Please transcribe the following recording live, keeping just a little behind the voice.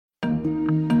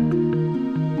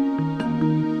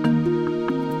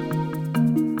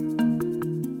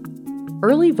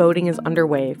Early voting is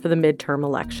underway for the midterm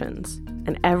elections,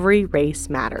 and every race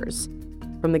matters.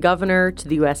 From the governor to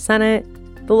the U.S. Senate,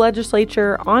 the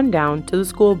legislature, on down to the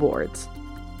school boards.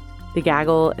 The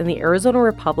Gaggle and the Arizona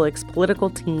Republic's political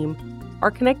team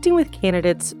are connecting with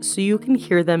candidates so you can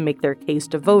hear them make their case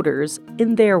to voters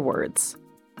in their words.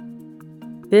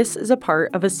 This is a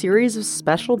part of a series of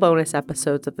special bonus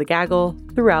episodes of The Gaggle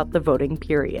throughout the voting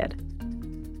period.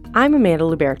 I'm Amanda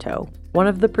Luberto, one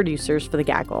of the producers for The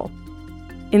Gaggle.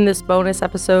 In this bonus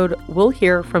episode, we'll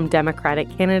hear from Democratic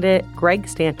candidate Greg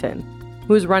Stanton,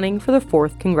 who is running for the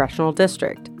 4th Congressional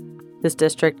District. This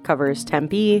district covers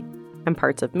Tempe and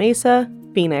parts of Mesa,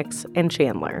 Phoenix, and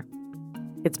Chandler.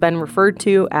 It's been referred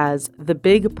to as the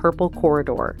Big Purple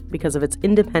Corridor because of its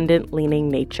independent-leaning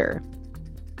nature.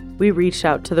 We reached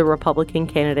out to the Republican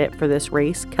candidate for this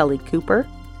race, Kelly Cooper,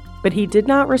 but he did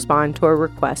not respond to our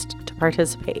request to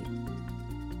participate.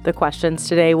 The questions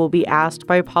today will be asked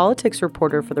by politics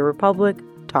reporter for The Republic,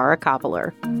 Tara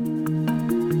Koveler.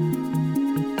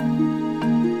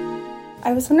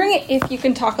 I was wondering if you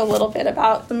can talk a little bit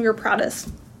about some of your proudest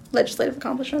legislative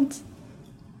accomplishments.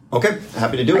 Okay,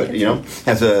 happy to do it.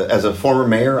 As a former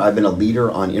mayor, I've been a leader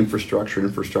on infrastructure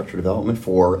development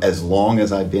for as long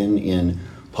as I've been in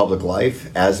public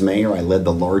life. As mayor, I led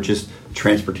the largest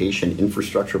transportation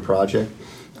infrastructure project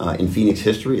in Phoenix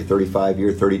history, a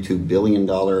 35-year, $32 billion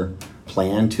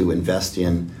plan to invest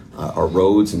in our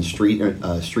roads and street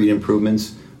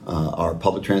improvements, our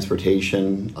public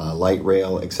transportation, light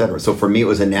rail, etc. So for me, it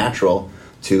was a natural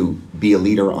to be a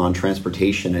leader on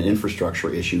transportation and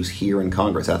infrastructure issues here in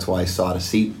Congress. That's why I sought a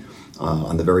seat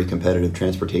on the very competitive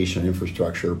Transportation and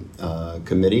Infrastructure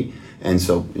Committee. And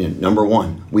so, number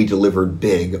one, we delivered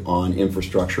big on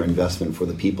infrastructure investment for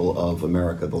the people of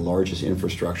America, the largest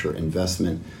infrastructure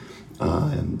investment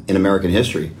in American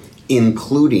history,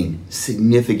 including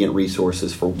significant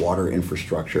resources for water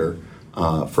infrastructure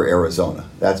for Arizona.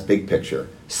 That's big picture.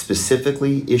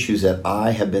 Specifically, issues that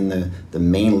I have been the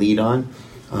main lead on,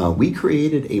 we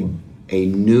created a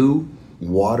new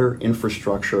water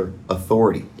infrastructure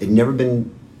authority. We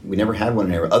never had one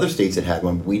in Arizona. Other states had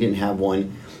one, but we didn't have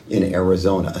one in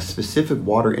Arizona. A specific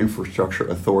water infrastructure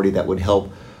authority that would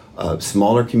help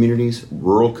smaller communities,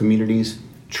 rural communities,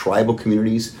 tribal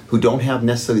communities who don't have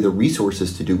necessarily the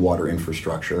resources to do water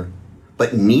infrastructure,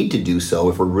 but need to do so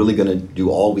if we're really going to do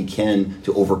all we can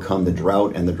to overcome the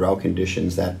drought and the drought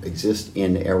conditions that exist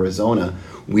in Arizona.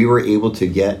 We were able to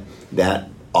get that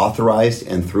authorized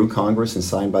and through Congress and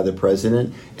signed by the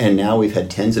president, and now we've had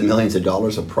tens of millions of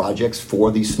dollars of projects for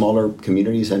these smaller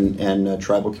communities and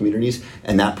tribal communities,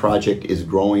 and that project is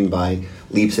growing by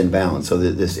leaps and bounds. So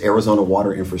this Arizona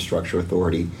Water Infrastructure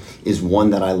Authority is one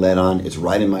that I led on. It's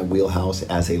right in my wheelhouse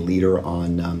as a leader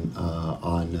on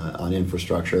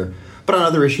infrastructure. But on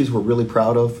other issues we're really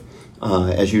proud of,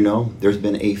 as you know, there's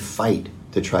been a fight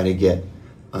to try to get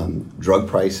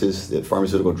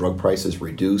pharmaceutical drug prices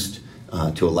reduced,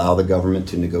 to allow the government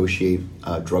to negotiate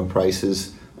drug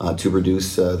prices to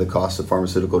reduce the cost of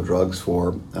pharmaceutical drugs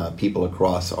for people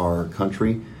across our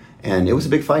country. And it was a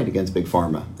big fight against Big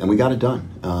Pharma, and we got it done.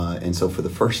 And so for the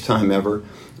first time ever,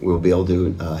 we'll be able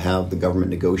to have the government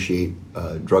negotiate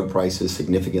drug prices,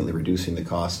 significantly reducing the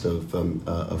cost of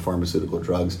pharmaceutical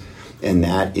drugs. And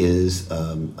that is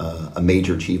a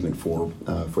major achievement for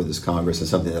this Congress, and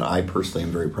something that I personally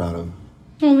am very proud of.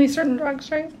 Only certain drugs,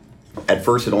 right? At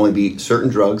first, it'd only be certain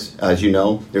drugs. As you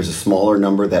know, there's a smaller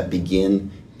number that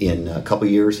begin in a couple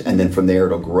of years, and then from there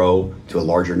it'll grow to a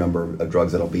larger number of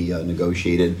drugs that'll be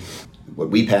negotiated. What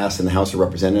we passed in the House of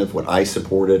Representatives, what I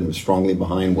supported and was strongly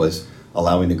behind, was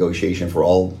allowing negotiation for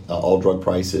all drug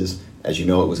prices. As you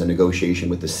know, it was a negotiation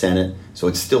with the Senate, so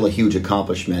it's still a huge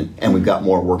accomplishment, and we've got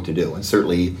more work to do. And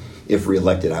certainly, if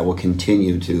reelected, I will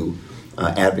continue to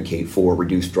advocate for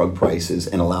reduced drug prices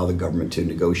and allow the government to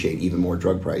negotiate even more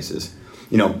drug prices.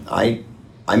 I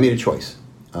made a choice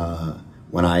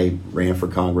when I ran for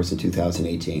Congress in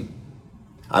 2018.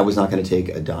 I was not going to take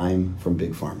a dime from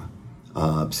Big Pharma.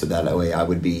 So that way I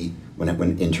would be,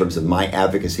 when in terms of my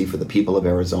advocacy for the people of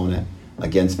Arizona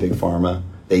against Big Pharma,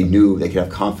 they knew they could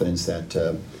have confidence that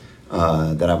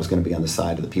I was going to be on the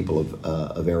side of the people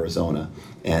of Arizona.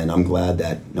 And I'm glad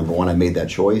that, number one, I made that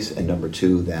choice, and number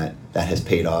two, that has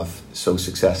paid off so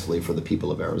successfully for the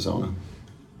people of Arizona.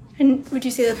 And would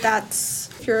you say that that's,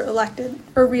 if you're elected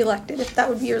or reelected, if that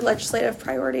would be your legislative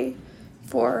priority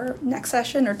for next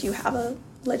session, or do you have a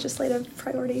legislative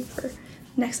priority for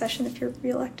next session if you're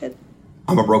reelected?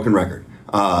 I'm a broken record.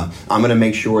 I'm going to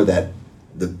make sure that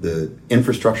the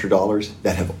infrastructure dollars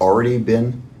that have already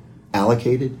been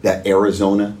allocated, that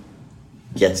Arizona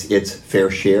gets its fair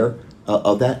share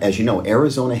of that. As you know,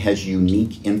 Arizona has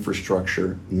unique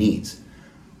infrastructure needs.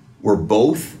 We're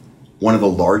both one of the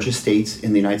largest states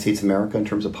in the United States of America in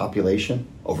terms of population,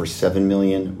 over 7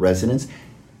 million residents,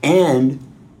 and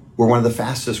we're one of the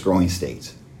fastest growing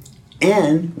states.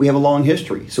 And we have a long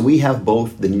history. So we have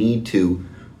both the need to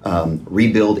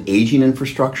rebuild aging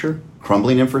infrastructure,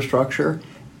 crumbling infrastructure,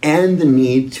 and the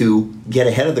need to get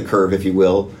ahead of the curve, if you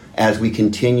will, as we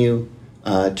continue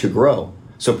to grow.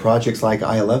 So projects like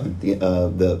I-11,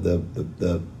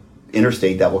 the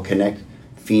interstate that will connect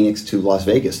Phoenix to Las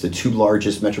Vegas, the two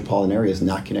largest metropolitan areas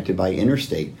not connected by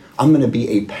interstate. I'm going to be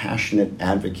a passionate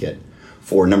advocate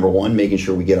for, number one, making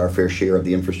sure we get our fair share of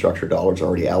the infrastructure dollars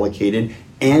already allocated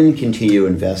and continue to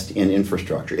invest in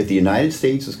infrastructure. If the United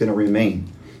States is going to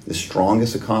remain the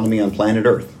strongest economy on planet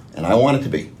Earth, and I want it to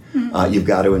be, you've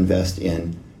got to invest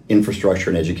in infrastructure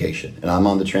and education. And I'm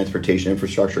on the Transportation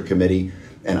Infrastructure Committee,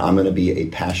 and I'm going to be a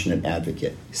passionate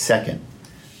advocate. Second,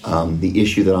 the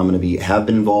issue that I'm going to have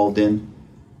been involved in,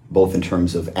 both in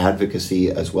terms of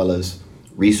advocacy as well as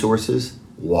resources,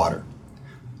 water.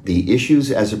 The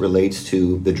issues as it relates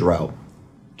to the drought,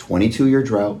 22-year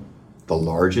drought, the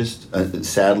largest,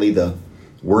 sadly the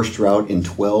worst drought in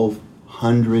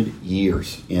 1,200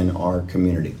 years in our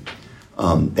community.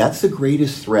 That's the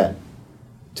greatest threat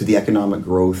to the economic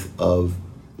growth of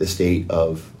the state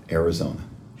of Arizona.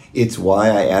 It's why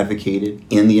I advocated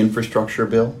in the infrastructure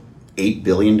bill, $8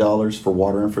 billion for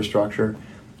water infrastructure,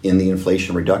 in the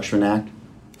Inflation Reduction Act,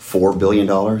 $4 billion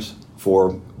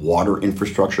for water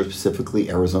infrastructure specifically.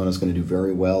 Arizona is going to do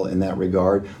very well in that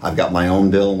regard. I've got my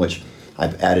own bill in which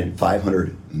I've added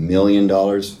 $500 million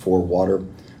for water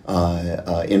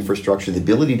infrastructure, the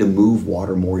ability to move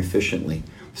water more efficiently,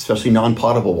 especially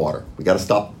non-potable water. We've got to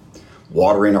stop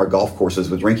watering our golf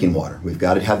courses with drinking water. We've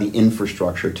got to have the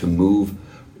infrastructure to move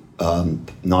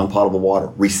non-potable water,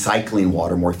 recycling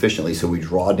water more efficiently so we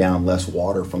draw down less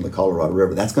water from the Colorado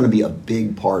River. That's going to be a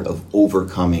big part of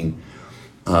overcoming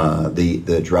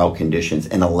the drought conditions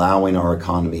and allowing our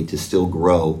economy to still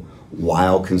grow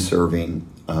while conserving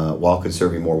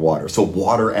more water. So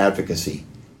water advocacy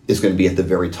is going to be at the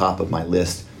very top of my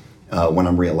list when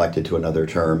I'm reelected to another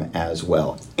term as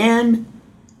well. And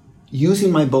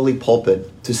using my bully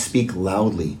pulpit to speak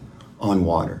loudly on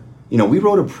water. You know, we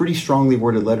wrote a pretty strongly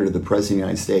worded letter to the President of the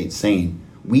United States saying,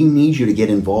 we need you to get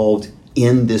involved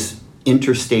in this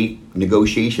interstate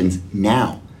negotiations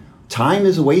now. Time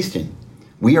is wasting.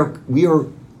 We are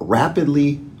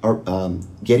rapidly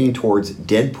getting towards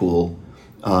Deadpool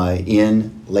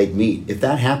in Lake Mead. If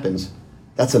that happens,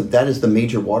 that is the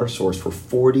major water source for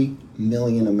 40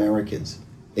 million Americans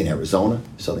in Arizona,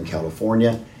 Southern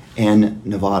California, and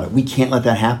Nevada. We can't let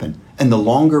that happen. And the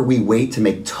longer we wait to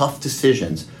make tough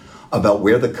decisions about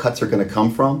where the cuts are going to come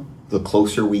from, the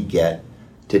closer we get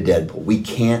to Deadpool. We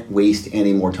can't waste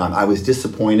any more time. I was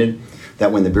disappointed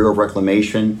that when the Bureau of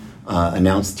Reclamation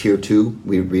announced Tier 2,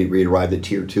 we arrived at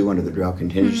Tier 2 under the drought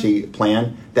contingency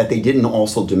plan, that they didn't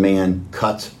also demand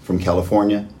cuts from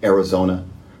California, Arizona,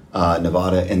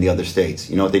 Nevada, and the other states.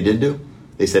 You know what they did do?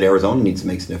 They said Arizona needs to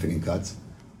make significant cuts,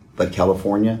 but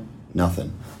California,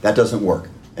 nothing. That doesn't work.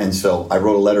 And so I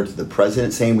wrote a letter to the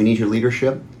president saying we need your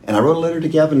leadership. And I wrote a letter to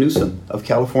Gavin Newsom of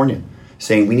California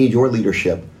saying we need your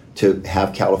leadership to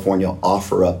have California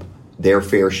offer up their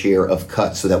fair share of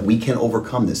cuts so that we can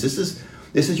overcome this.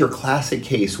 This is your classic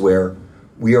case where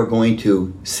we are going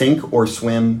to sink or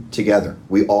swim together.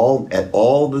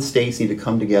 All the states need to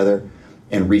come together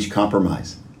and reach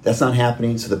compromise. That's not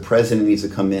happening, so the president needs to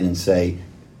come in and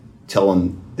tell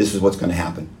them this is what's going to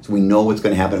happen. So we know what's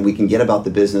going to happen. We can get about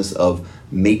the business of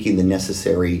making the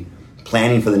necessary,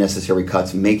 planning for the necessary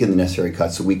cuts, making the necessary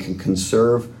cuts so we can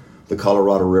conserve the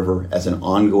Colorado River as an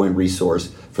ongoing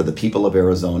resource for the people of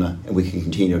Arizona, and we can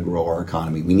continue to grow our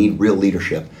economy. We need real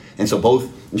leadership. And so both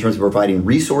in terms of providing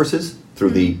resources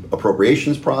through the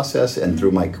appropriations process and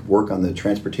through my work on the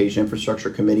Transportation Infrastructure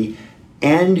Committee,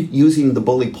 and using the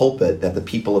bully pulpit that the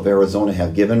people of Arizona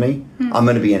have given me, I'm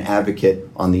going to be an advocate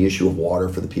on the issue of water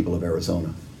for the people of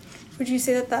Arizona. Would you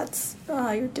say that that's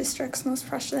your district's most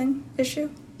pressing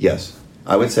issue? Yes.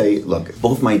 I would say, look,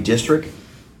 both my district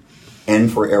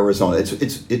and for Arizona,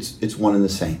 it's one and the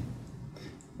same.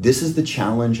 This is the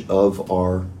challenge of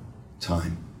our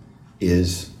time,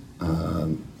 is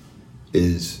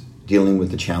dealing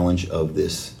with the challenge of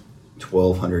this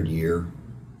 1,200-year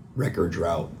record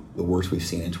drought, the worst we've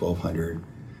seen in 1,200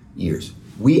 years.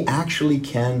 We actually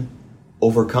can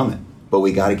overcome it, but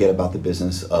we got to get about the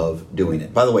business of doing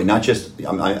it. By the way, not just,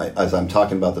 as I'm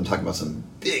talking about some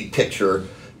big picture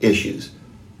issues,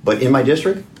 but in my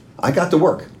district, I got to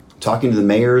work. talking to the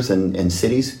mayors and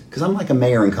cities, because I'm like a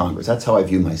mayor in Congress. That's how I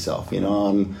view myself.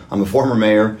 I'm a former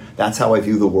mayor. That's how I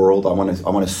view the world. I want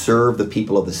to serve the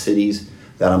people of the cities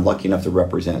that I'm lucky enough to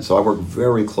represent. So I work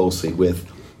very closely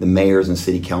with the mayors and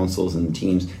city councils and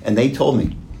teams, and they told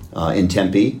me in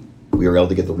Tempe we were able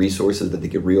to get the resources that they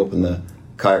could reopen the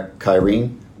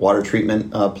Kyrene water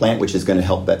treatment plant, which is going to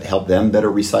help them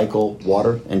better recycle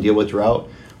water and deal with drought.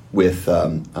 With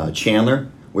Chandler,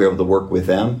 we were able to work with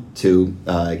them to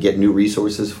get new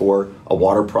resources for a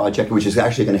water project, which is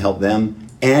actually going to help them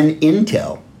and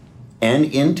Intel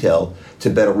to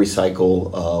better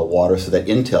recycle water, so that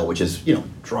Intel, which is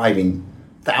driving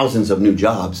thousands of new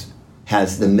jobs,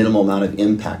 has the minimal amount of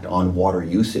impact on water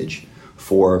usage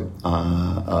for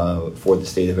the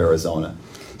state of Arizona.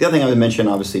 The other thing I would mention,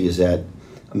 obviously, is that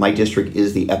my district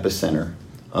is the epicenter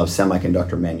of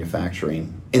semiconductor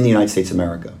manufacturing in the United States of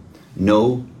America.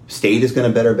 No state is going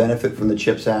to better benefit from the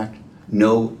CHIPS Act.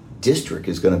 No district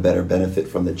is going to better benefit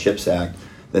from the CHIPS Act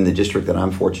than the district that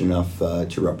I'm fortunate enough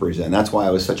to represent. That's why I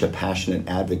was such a passionate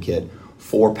advocate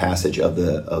for passage of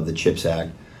the CHIPS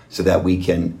Act, so that we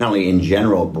can not only in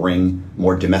general bring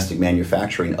more domestic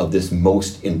manufacturing of this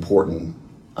most important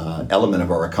element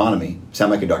of our economy,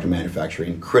 semiconductor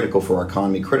manufacturing, critical for our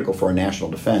economy, critical for our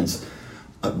national defense,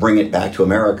 bring it back to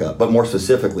America. But more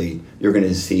specifically, you're going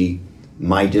to see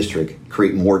my district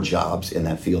create more jobs in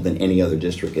that field than any other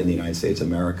district in the United States of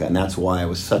America. And that's why I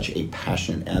was such a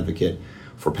passionate advocate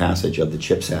for passage of the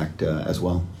CHIPS Act as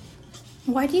well.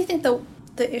 Why do you think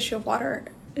the issue of water,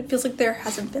 it feels like there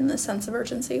hasn't been the sense of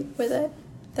urgency with it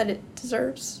that it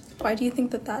deserves? Why do you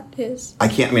think that is? I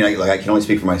can only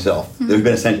speak for myself. Mm-hmm. There's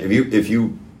been a sense, if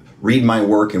you read my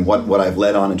work and what I've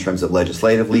led on in terms of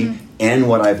legislatively, mm-hmm. and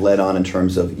what I've led on in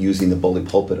terms of using the bully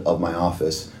pulpit of my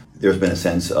office, there's been a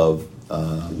sense of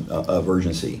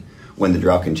urgency. When the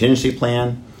drought contingency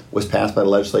plan was passed by the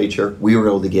legislature, we were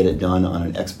able to get it done on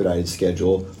an expedited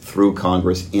schedule through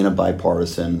Congress in a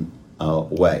bipartisan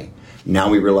way. Now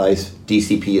we realize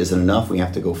DCP isn't enough. We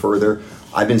have to go further.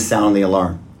 I've been sounding the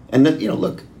alarm. And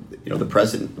the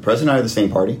president and I are the same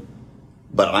party,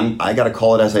 but I got to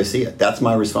call it as I see it. That's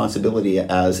my responsibility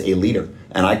as a leader.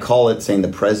 And I call it saying the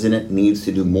president needs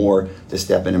to do more to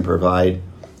step in and provide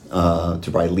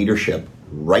leadership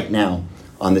right now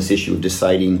on this issue of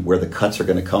deciding where the cuts are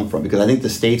going to come from. Because I think the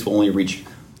states will only reach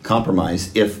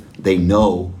compromise if they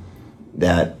know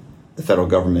that the federal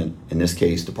government, in this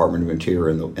case, Department of Interior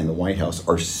and the White House,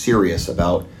 are serious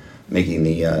about making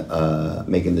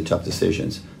the tough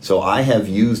decisions. So I have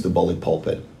used the bully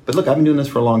pulpit. But look, I've been doing this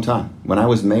for a long time. When I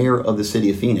was mayor of the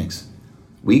city of Phoenix,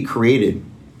 we created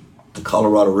the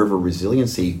Colorado River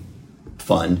Resiliency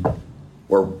Fund,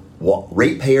 where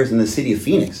ratepayers in the city of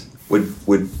Phoenix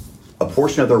would a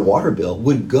portion of their water bill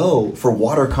would go for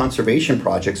water conservation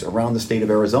projects around the state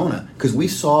of Arizona, because we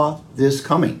saw this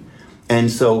coming. And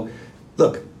so,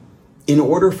 look, in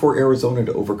order for Arizona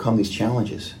to overcome these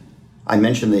challenges, I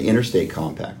mentioned the interstate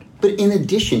compact, but in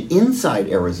addition, inside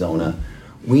Arizona,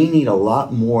 we need a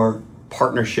lot more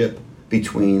partnership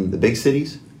between the big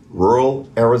cities, rural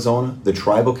Arizona, the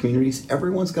tribal communities.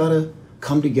 Everyone's got to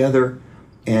come together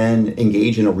and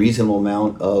engage in a reasonable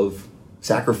amount of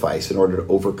sacrifice in order to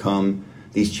overcome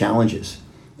these challenges.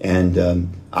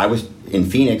 And I was in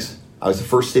Phoenix. I was the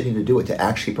first city to do it, to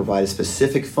actually provide a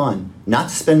specific fund, not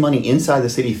to spend money inside the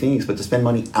city of Phoenix, but to spend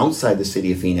money outside the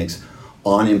city of Phoenix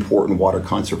on important water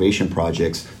conservation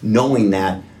projects, knowing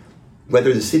that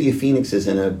whether the city of Phoenix is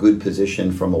in a good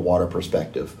position from a water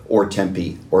perspective, or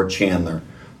Tempe, or Chandler,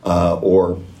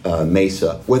 or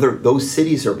Mesa, whether those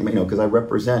cities are, because I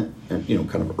represent,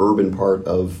 kind of urban part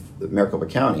of Maricopa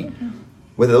County, mm-hmm.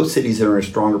 whether those cities are in a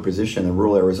stronger position than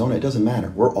rural Arizona, it doesn't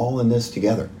matter. We're all in this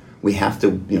together. We have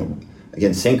to,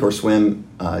 again, sink or swim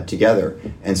together.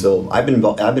 And so I've been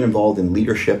involved in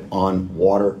leadership on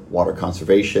water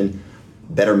conservation,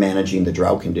 better managing the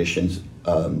drought conditions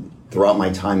throughout my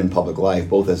time in public life,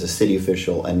 both as a city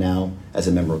official and now as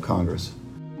a member of Congress.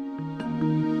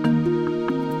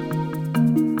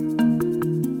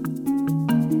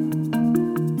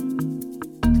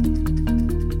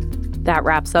 That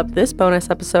wraps up this bonus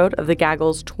episode of the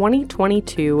Gaggle's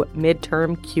 2022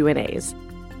 midterm Q&As.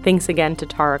 Thanks again to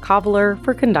Tara Kovaler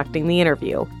for conducting the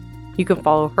interview. You can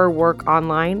follow her work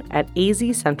online at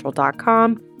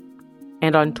azcentral.com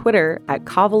and on Twitter at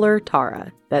Kovaler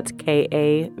Tara. That's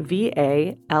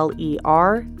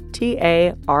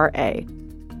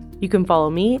KAVALERTARA. You can follow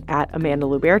me at Amanda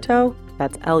Luberto.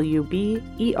 That's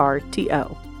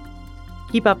LUBERTO.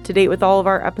 Keep up to date with all of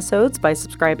our episodes by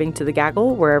subscribing to The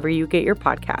Gaggle wherever you get your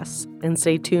podcasts. And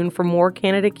stay tuned for more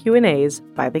candidate Q&As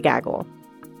by The Gaggle.